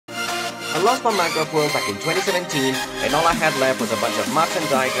lost my Minecraft world back in 2017, and all I had left was a bunch of maps and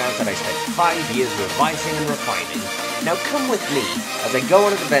diagrams that I spent 5 years revising and refining. Now come with me as I go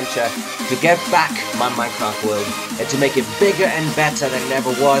on an adventure to get back my Minecraft world and to make it bigger and better than it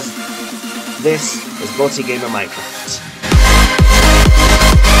ever was. This is Boti Gamer Minecraft.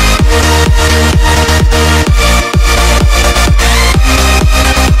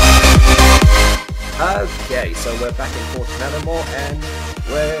 Okay, so we're back in Fort Nethermore and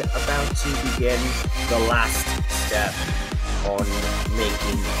we're about to begin the last step on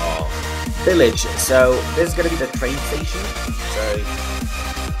making our village. So this is going to be the train station. So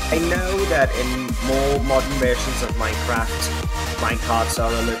I know that in more modern versions of Minecraft, minecarts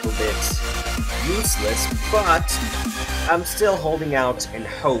are a little bit useless, but I'm still holding out in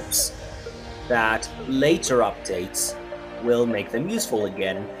hopes that later updates will make them useful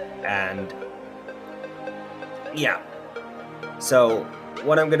again. And yeah, so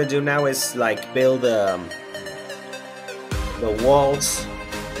what I'm gonna do now is like build the walls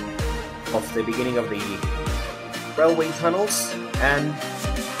of the beginning of the railway tunnels, and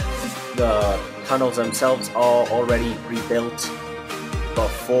the tunnels themselves are already pre-built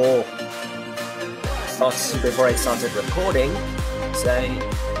before I started recording. So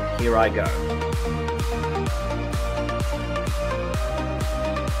here I go.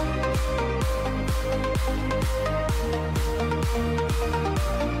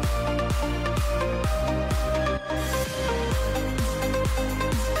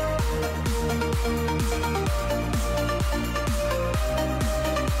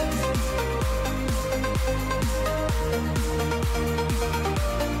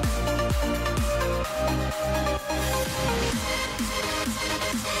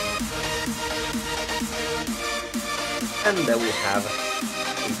 And there we have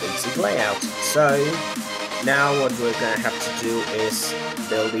a basic layout. So now what we're going to have to do is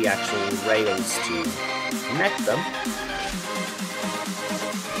build the actual rails to connect them.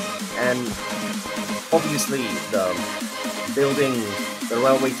 And obviously building the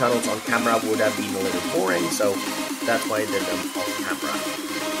railway tunnels on camera would have been a little boring, so that's why I did them off camera.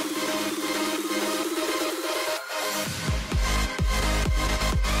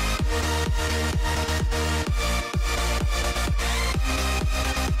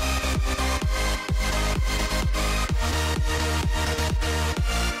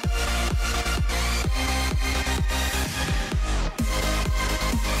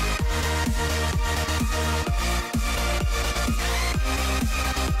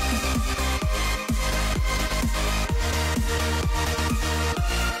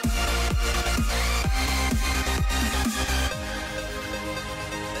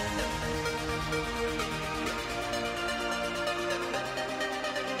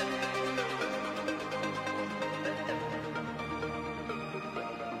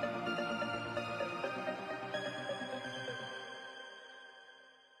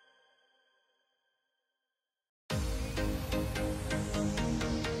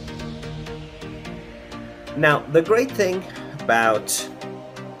 Now, the great thing about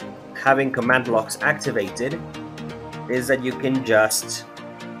having command blocks activated is that you can just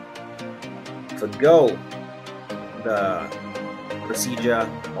forgo the procedure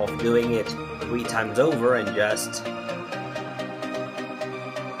of doing it 3 times over and just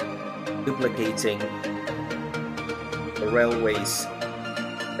duplicating the railways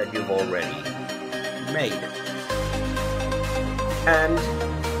that you've already made. And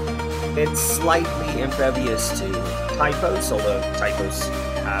it's slightly impervious to typos, although typos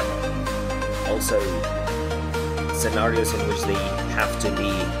have also scenarios in which they have to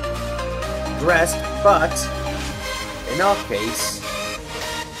be addressed, but in our case,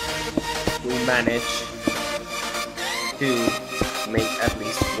 we manage to make at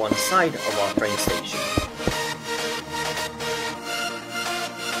least one side of our train station.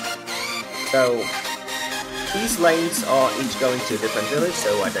 So these lanes are each going to a different village,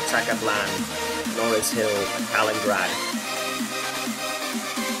 so at Atakaplan, Norris Hill, Kalingrad.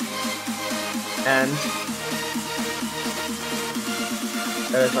 And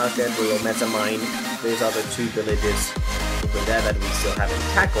Earth Market, Royal Metamine. These are the 2 villages over there that we still haven't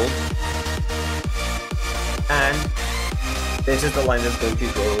tackled. And this is the line that's going to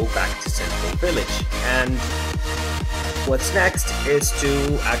go back to Central Village. And what's next is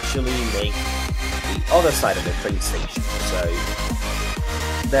to actually make the other side of the train station. So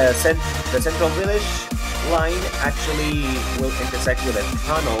the Central Village line actually will intersect with a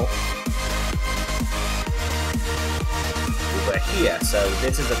tunnel over here. So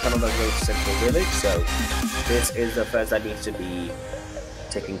this is the tunnel that goes to Central Village, so this is the first that needs to be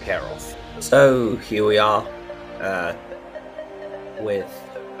taken care of. So here we are with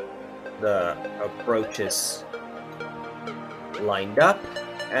the approaches lined up,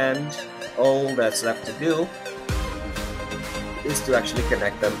 and all that's left to do is to actually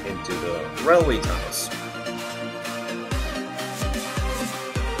connect them into the railway tunnels.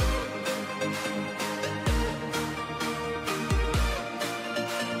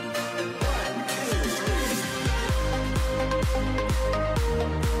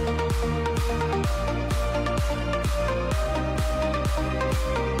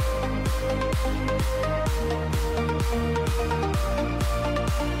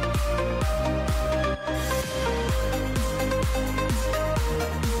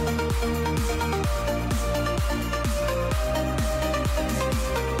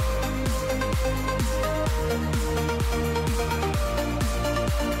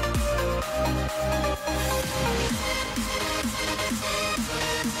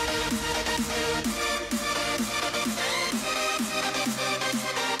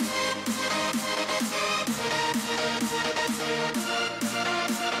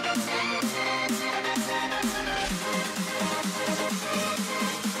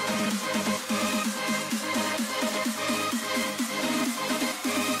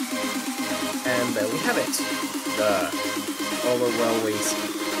 And there we have it. All the railways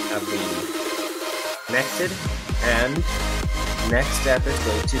have been connected, and next step is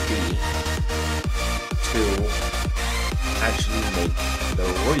going to be to actually make the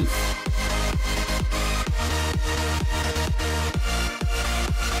roof.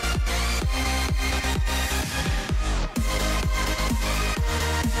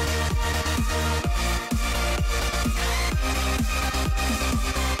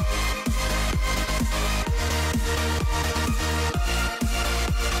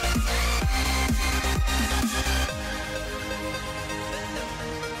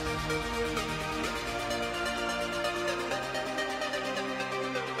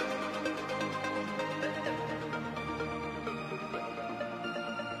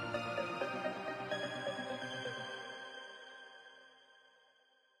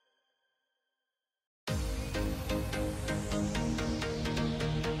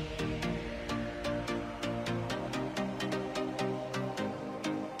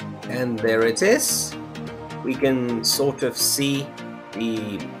 And there it is. We can sort of see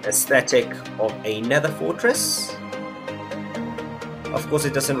the aesthetic of a nether fortress. Of course,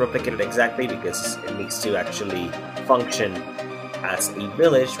 it doesn't replicate it exactly because it needs to actually function as a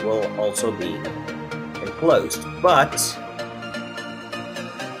village while also being enclosed, but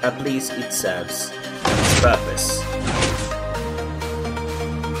at least it serves its purpose.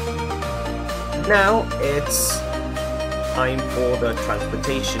 Now it's time for the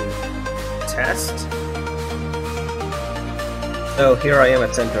transportation test. So here I am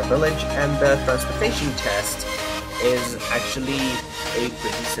at Center Village, and the transportation test is actually a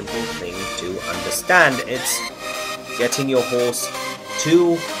pretty simple thing to understand. It's getting your horse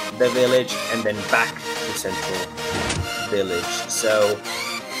to the village and then back to Central Village. So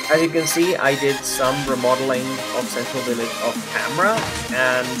as you can see, I did some remodeling of Central Village off camera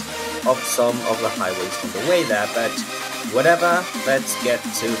and of some of the highways on the way there, but whatever, let's get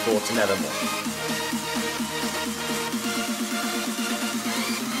to Fort Nethermore.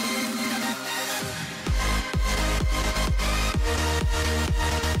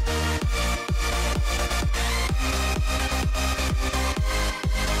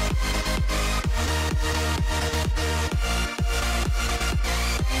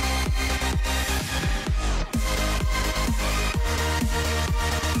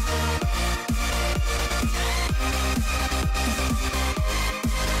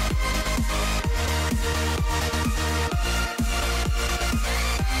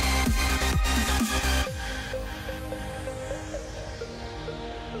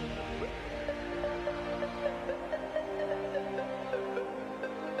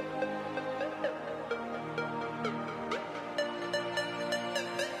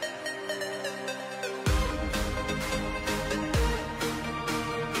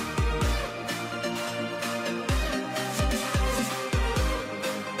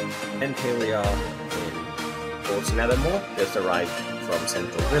 And here we are in Fort Nethermore, just arrived from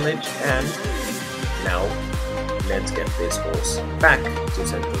Central Village, and now let's get this horse back to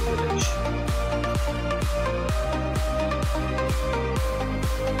Central Village.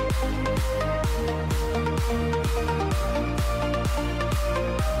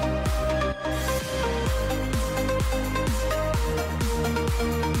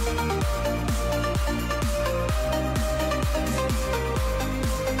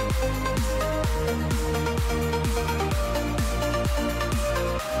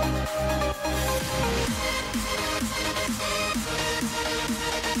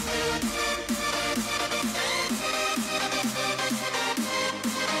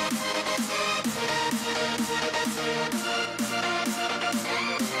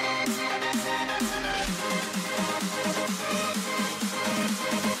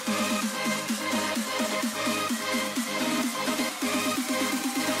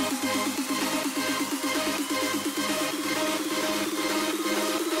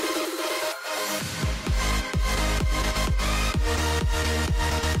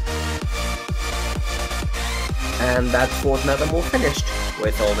 and that Fort Nethermore finished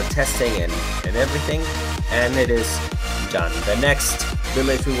with all the testing and everything, and it is done. The next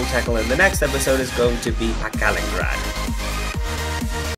village we will tackle in the next episode is going to be Pakalingrad.